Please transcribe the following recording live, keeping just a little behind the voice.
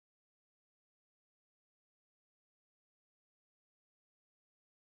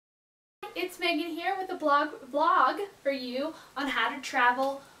it's Megan here with a vlog for you on how to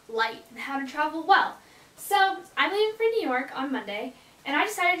travel light and how to travel well. So I'm leaving for New York on Monday, and I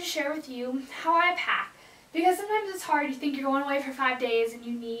decided to share with you how I pack, because sometimes it's hard. You think you're going away for 5 days and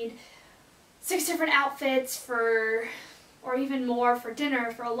you need 6 different outfits for, or even more, for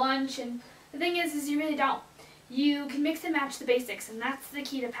dinner, for a lunch, and the thing is you really don't. You can mix and match the basics, and that's the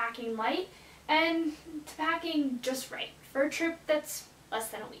key to packing light and to packing just right for a trip that's less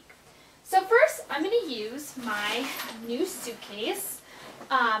than a week. So first, I'm going to use my new suitcase,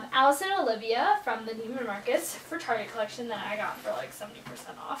 Alice and Olivia from the Neiman Marcus for Target collection that I got for like 70%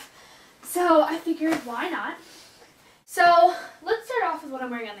 off. So I figured, why not? So let's start off with what I'm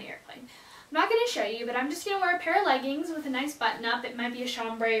wearing on the airplane. I'm not going to show you, but I'm just going to wear a pair of leggings with a nice button up. It might be a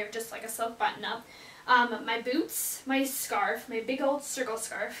chambray or just like a silk button up. My boots, my scarf, my big old circle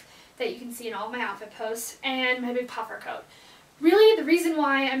scarf that you can see in all of my outfit posts, and my big puffer coat. Really, the reason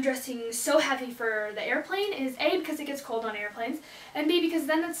why I'm dressing so heavy for the airplane is A, because it gets cold on airplanes, and B, because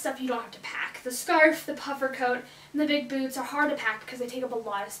then that's stuff you don't have to pack. The scarf, the puffer coat, and the big boots are hard to pack because they take up a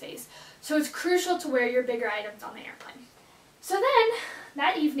lot of space. So it's crucial to wear your bigger items on the airplane. So then,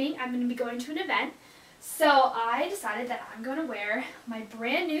 that evening, I'm going to be going to an event, so I decided that I'm going to wear my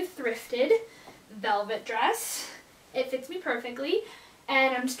brand new thrifted velvet dress. It fits me perfectly.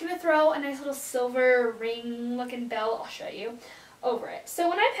 And I'm just going to throw a nice little silver ring looking belt, I'll show you, over it. So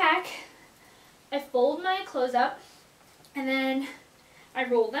when I pack, I fold my clothes up and then I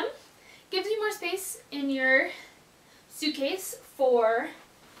roll them. Gives you more space in your suitcase for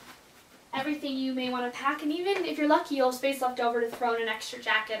everything you may want to pack, and even if you're lucky, you'll have space left over to throw in an extra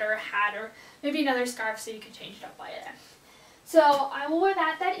jacket or a hat or maybe another scarf so you can change it up by then. So I will wear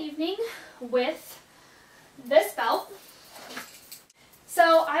that evening with this belt.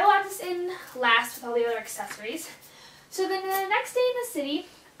 So I will add this in last with all the other accessories. So then the next day in the city,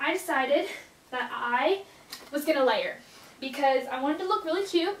 I decided that I was going to layer because I wanted to look really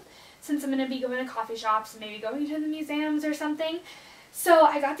cute since I'm going to be going to coffee shops and maybe going to the museums or something. So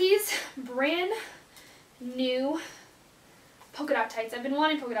I got these brand new polka dot tights. I've been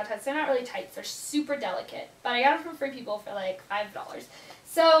wanting polka dot tights. They're not really tights. They're super delicate. But I got them from Free People for like $5.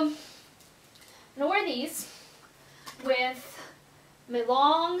 So I'm going to wear these with my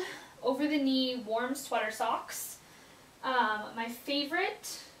long, over-the-knee, warm sweater socks, my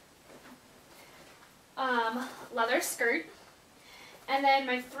favorite leather skirt, and then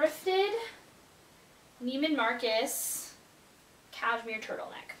my thrifted Neiman Marcus cashmere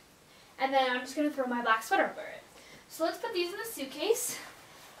turtleneck. And then I'm just going to throw my black sweater over it. So let's put these in the suitcase.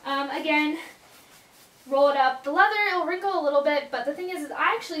 Again, roll it up. The leather, it'll wrinkle a little bit, but the thing is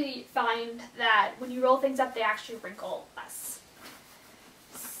I actually find that when you roll things up, they actually wrinkle less.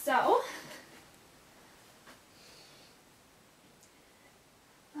 So,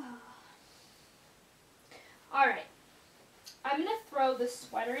 alright, I'm going to throw the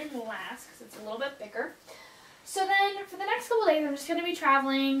sweater in last because it's a little bit bigger. So then, for the next couple days, I'm just going to be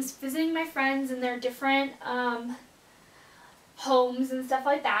traveling, visiting my friends in their different homes and stuff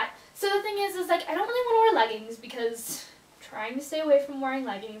like that. So the thing is like, I don't really want to wear leggings because I'm trying to stay away from wearing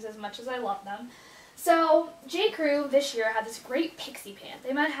leggings as much as I love them. So, J. Crew this year had this great pixie pant.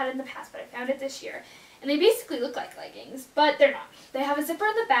 They might have had it in the past, but I found it this year. And they basically look like leggings, but they're not. They have a zipper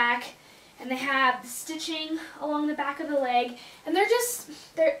in the back, and they have the stitching along the back of the leg, and they're just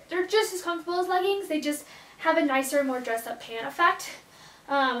as comfortable as leggings. They just have a nicer, more dressed-up pant effect,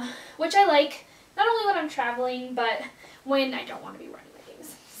 which I like, not only when I'm traveling, but when I don't want to be wearing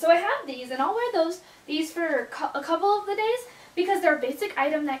leggings. So I have these, and I'll wear these for a couple of the days, because they're a basic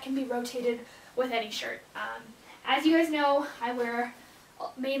item that can be rotated with any shirt. As you guys know, I wear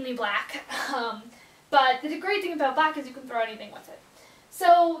mainly black, but the great thing about black is you can throw anything with it.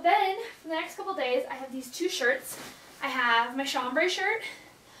 So then, for the next couple days, I have these 2 shirts. I have my chambray shirt,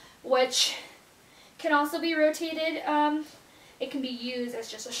 which can also be rotated. It can be used as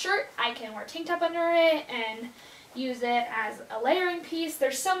just a shirt. I can wear a tank top under it and use it as a layering piece.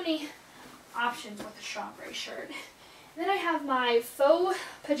 There's so many options with a chambray shirt. Then I have my faux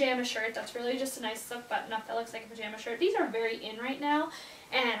pajama shirt that's really just a nice silk button up that looks like a pajama shirt. These are very in right now,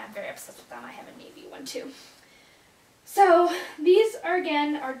 and I'm very obsessed with them. I have a navy one too. So these are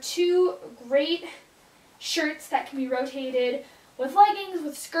 2 great shirts that can be rotated with leggings,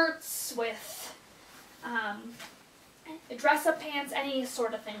 with skirts, with dress-up pants, any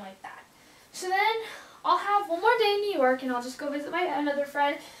sort of thing like that. So then I'll have one more day in New York, and I'll just go visit another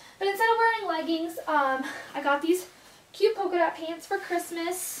friend. But instead of wearing leggings, I got these cute polka dot pants for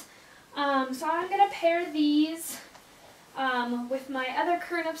Christmas. So I'm going to pair these with my other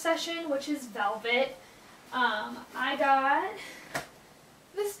current obsession, which is velvet. I got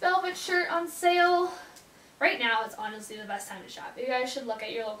this velvet shirt on sale. Right now it's honestly the best time to shop. You guys should look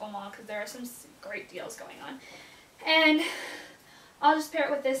at your local mall because there are some great deals going on. And I'll just pair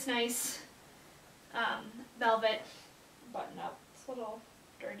it with this nice velvet button up. It's a little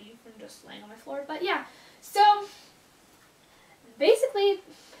dirty from just laying on my floor, but yeah. So basically,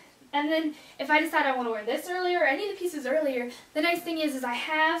 and then if I decide I want to wear this earlier or any of the pieces earlier, the nice thing is I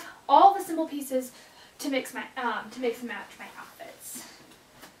have all the simple pieces to mix and match my outfits.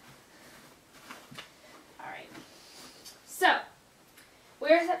 All right. So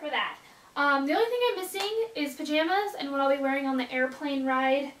we're set for that. The only thing I'm missing is pajamas and what I'll be wearing on the airplane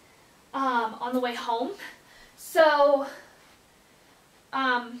ride on the way home. So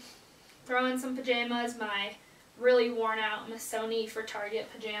throw in some pajamas, my really worn out Missoni for Target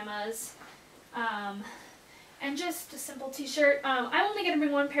pajamas, and just a simple t-shirt. I'm only going to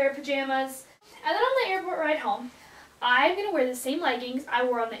bring one pair of pajamas. And then on the airport ride home, I'm going to wear the same leggings I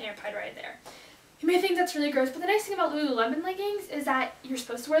wore on the airplane ride there. You may think that's really gross, but the nice thing about Lululemon leggings is that you're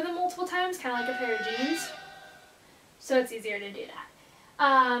supposed to wear them multiple times, kind of like a pair of jeans. So it's easier to do that.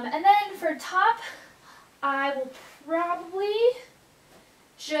 And then for top, I will probably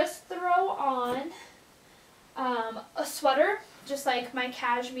just throw on a sweater, just like my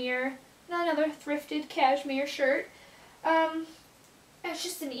cashmere, another thrifted cashmere shirt. It's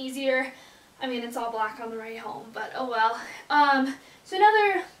just an easier, I mean it's all black on the ride home, but oh well. So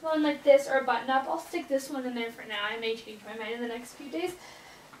another one like this or a button up, I'll stick this one in there for now. I may change my mind in the next few days.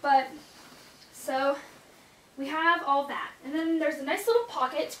 But, so we have all that. And then there's a nice little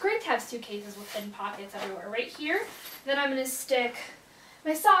pocket. It's great to have suitcases with hidden pockets everywhere. Right here, then I'm going to stick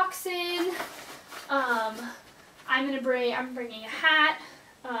my socks in. I'm bringing a hat,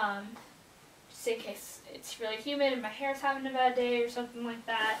 just in case it's really humid and my hair's having a bad day or something like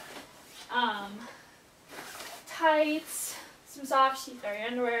that. Tights, some socks, your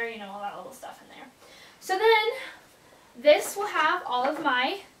underwear, you know, all that little stuff in there. So then, this will have all of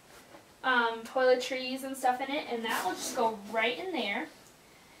my toiletries and stuff in it, and that will just go right in there.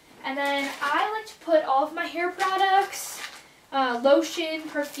 And then I like to put all of my hair products, lotion,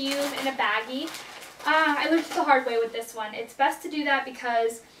 perfume in a baggie. I learned the hard way with this one. It's best to do that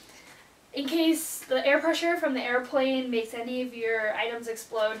because in case the air pressure from the airplane makes any of your items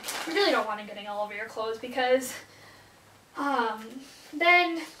explode, you really don't want it getting all over your clothes because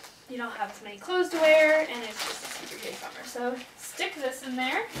then you don't have as many clothes to wear and it's just a super big bummer. So stick this in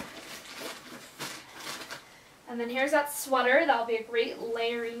there. And then here's that sweater. That'll be a great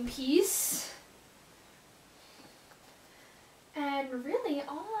layering piece. And really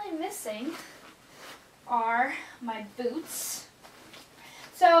all I'm missing are my boots.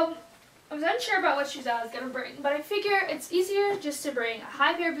 So I was unsure about what shoes I was going to bring, but I figure it's easier just to bring a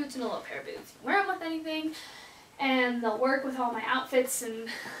high pair of boots and a low pair of boots. You can wear them with anything, and they'll work with all my outfits, and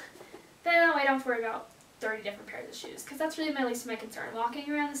then that way I don't have to worry about 30 different pairs of shoes, because that's really my least of my concern. Walking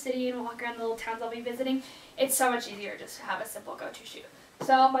around the city and walking around the little towns I'll be visiting, it's so much easier just to have a simple go-to shoe.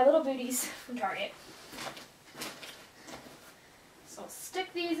 So my little booties from Target. So I'll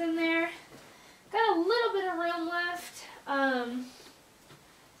stick these in there. Got a little bit of room left.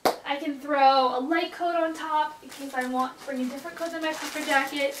 I can throw a light coat on top in case I want to bring a different coat than my puffer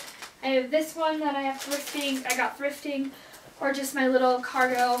jacket. I have this one that I got thrifting, or just my little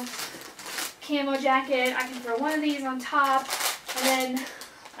cargo camo jacket. I can throw one of these on top, and then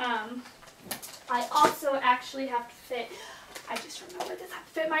I also actually have to fit, I just remembered this, I have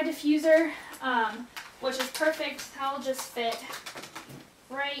to fit my diffuser, which is perfect. I'll just fit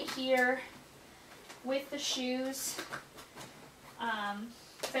right here with the shoes.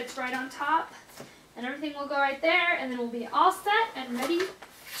 Fits right on top, and everything will go right there, and then we'll be all set and ready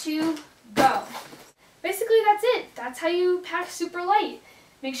to go. Basically that's it. That's how you pack super light.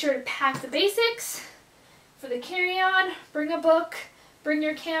 Make sure to pack the basics for the carry-on, bring a book, bring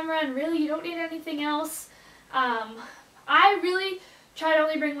your camera, and really you don't need anything else. I really try to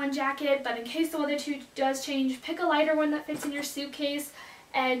only bring one jacket, but in case the weather does change, pick a lighter one that fits in your suitcase,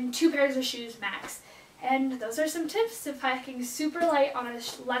 and 2 pairs of shoes max. And those are some tips to packing super light on a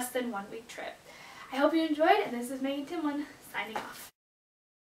less than 1 week trip. I hope you enjoyed, and this is Megan Timlin signing off.